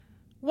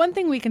One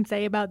thing we can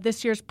say about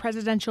this year's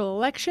presidential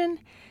election,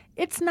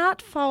 it's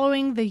not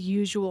following the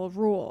usual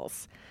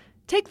rules.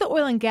 Take the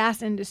oil and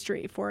gas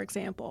industry, for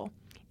example.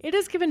 It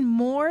has given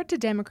more to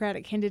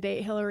Democratic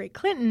candidate Hillary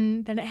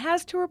Clinton than it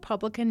has to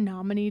Republican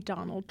nominee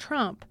Donald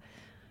Trump.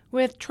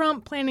 With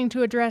Trump planning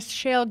to address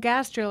shale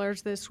gas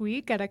drillers this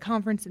week at a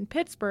conference in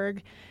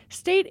Pittsburgh,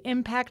 State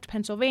Impact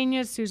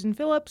Pennsylvania's Susan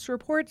Phillips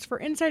reports for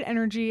Inside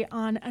Energy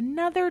on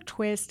another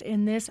twist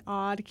in this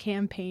odd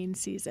campaign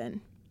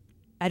season.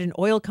 At an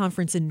oil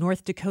conference in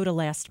North Dakota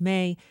last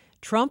May,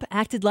 Trump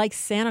acted like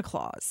Santa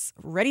Claus,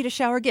 ready to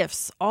shower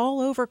gifts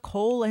all over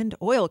coal and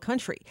oil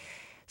country,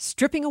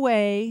 stripping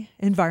away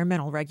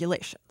environmental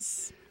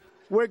regulations.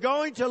 We're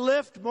going to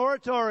lift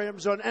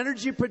moratoriums on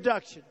energy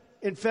production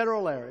in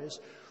federal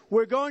areas.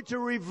 We're going to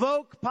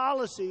revoke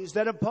policies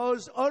that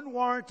impose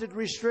unwarranted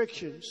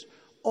restrictions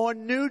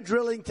on new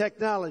drilling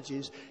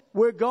technologies.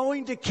 We're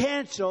going to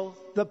cancel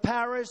the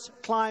Paris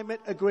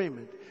Climate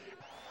Agreement.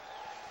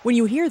 When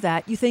you hear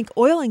that, you think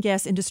oil and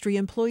gas industry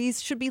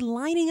employees should be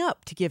lining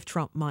up to give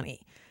Trump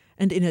money.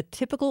 And in a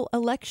typical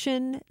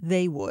election,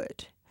 they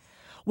would.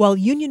 While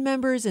union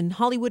members and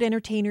Hollywood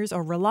entertainers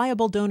are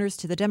reliable donors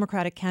to the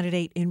Democratic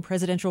candidate in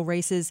presidential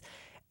races,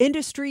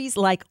 industries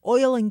like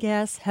oil and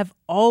gas have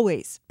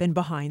always been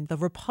behind the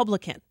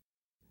Republican.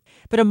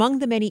 But among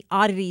the many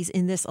oddities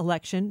in this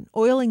election,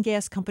 oil and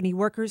gas company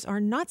workers are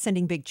not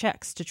sending big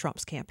checks to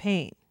Trump's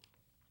campaign.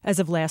 As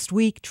of last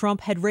week,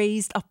 Trump had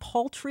raised a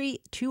paltry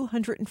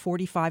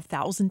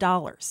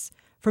 $245,000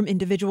 from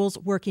individuals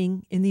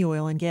working in the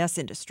oil and gas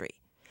industry.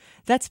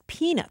 That's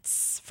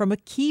peanuts from a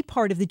key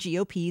part of the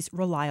GOP's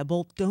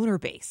reliable donor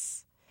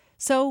base.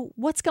 So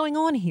what's going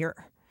on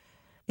here?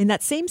 In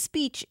that same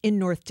speech in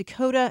North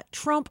Dakota,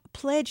 Trump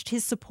pledged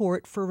his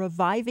support for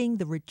reviving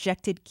the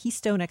rejected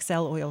Keystone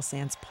XL oil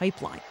sands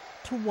pipeline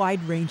to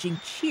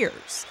wide-ranging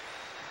cheers.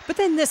 But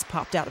then this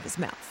popped out of his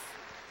mouth.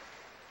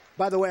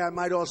 By the way, I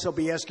might also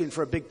be asking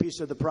for a big piece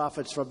of the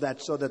profits from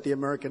that so that the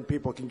American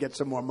people can get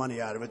some more money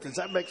out of it. Does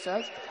that make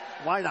sense?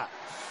 Why not?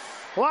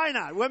 Why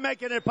not? We're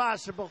making it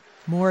possible.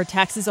 More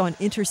taxes on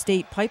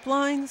interstate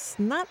pipelines?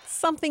 Not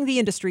something the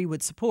industry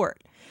would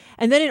support.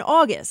 And then in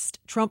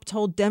August, Trump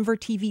told Denver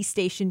TV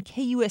station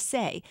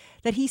KUSA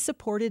that he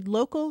supported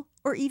local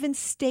or even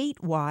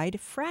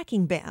statewide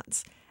fracking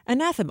bans.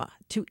 Anathema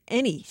to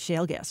any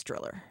shale gas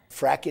driller.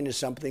 Fracking is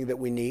something that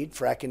we need.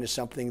 Fracking is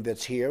something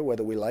that's here,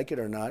 whether we like it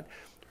or not.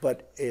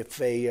 But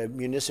if a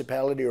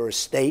municipality or a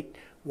state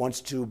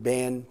wants to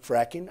ban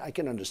fracking, I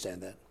can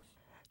understand that.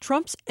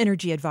 Trump's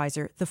energy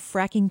advisor, the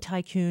fracking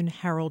tycoon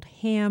Harold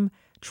Hamm,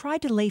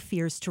 tried to lay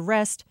fears to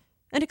rest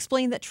and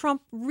explain that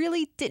Trump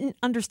really didn't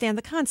understand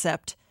the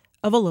concept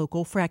of a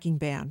local fracking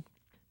ban.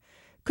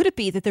 Could it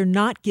be that they're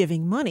not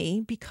giving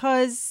money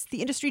because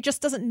the industry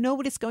just doesn't know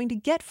what it's going to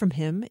get from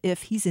him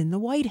if he's in the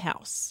White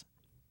House?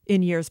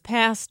 In years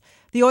past,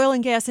 the oil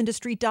and gas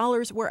industry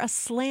dollars were a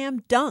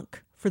slam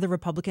dunk for the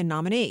Republican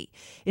nominee.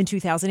 In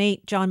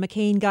 2008, John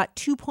McCain got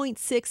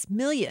 $2.6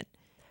 million.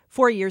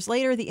 4 years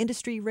later, the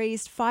industry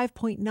raised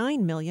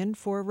 $5.9 million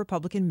for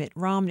Republican Mitt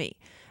Romney.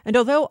 And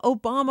although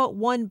Obama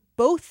won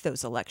both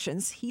those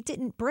elections, he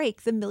didn't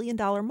break the $1 million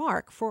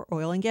mark for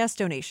oil and gas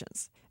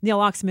donations. Neil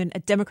Oxman, a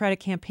Democratic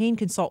campaign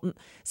consultant,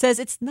 says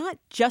it's not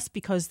just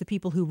because the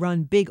people who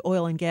run big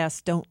oil and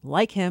gas don't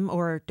like him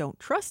or don't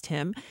trust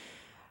him.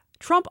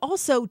 Trump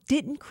also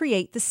didn't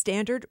create the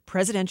standard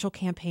presidential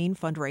campaign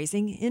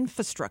fundraising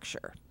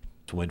infrastructure.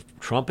 When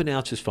Trump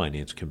announced his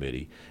finance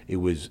committee, it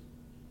was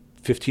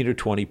 15 or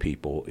 20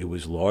 people. It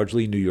was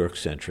largely New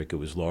York-centric. It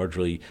was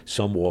largely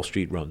some Wall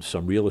Street run,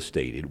 some real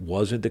estate. It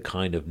wasn't the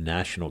kind of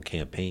national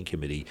campaign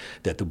committee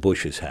that the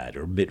Bushes had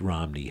or Mitt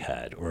Romney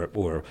had or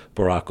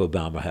Barack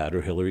Obama had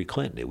or Hillary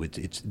Clinton.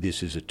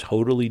 This is a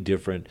totally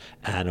different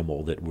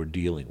animal that we're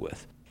dealing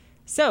with.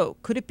 So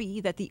could it be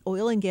that the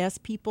oil and gas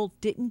people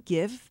didn't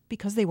give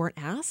because they weren't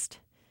asked?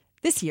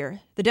 This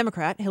year, the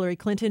Democrat, Hillary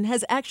Clinton,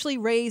 has actually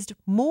raised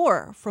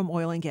more from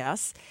oil and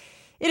gas.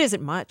 It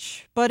isn't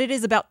much, but it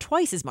is about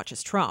twice as much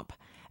as Trump.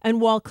 And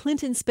while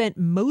Clinton spent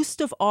most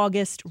of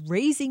August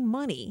raising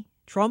money,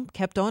 Trump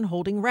kept on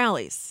holding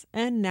rallies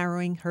and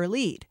narrowing her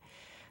lead.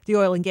 The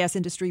oil and gas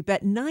industry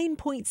bet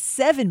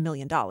 $9.7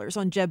 million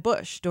on Jeb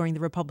Bush during the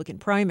Republican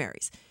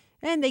primaries,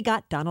 and they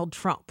got Donald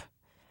Trump.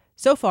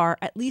 So far,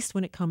 at least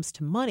when it comes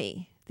to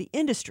money, the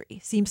industry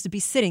seems to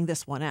be sitting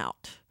this one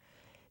out.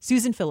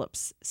 Susan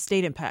Phillips,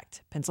 State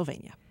Impact,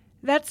 Pennsylvania.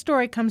 That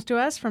story comes to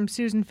us from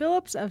Susan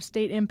Phillips of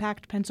State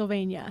Impact,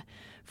 Pennsylvania.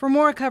 For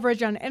more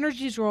coverage on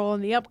energy's role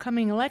in the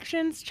upcoming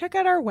elections, check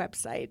out our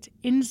website,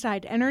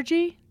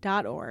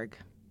 insideenergy.org.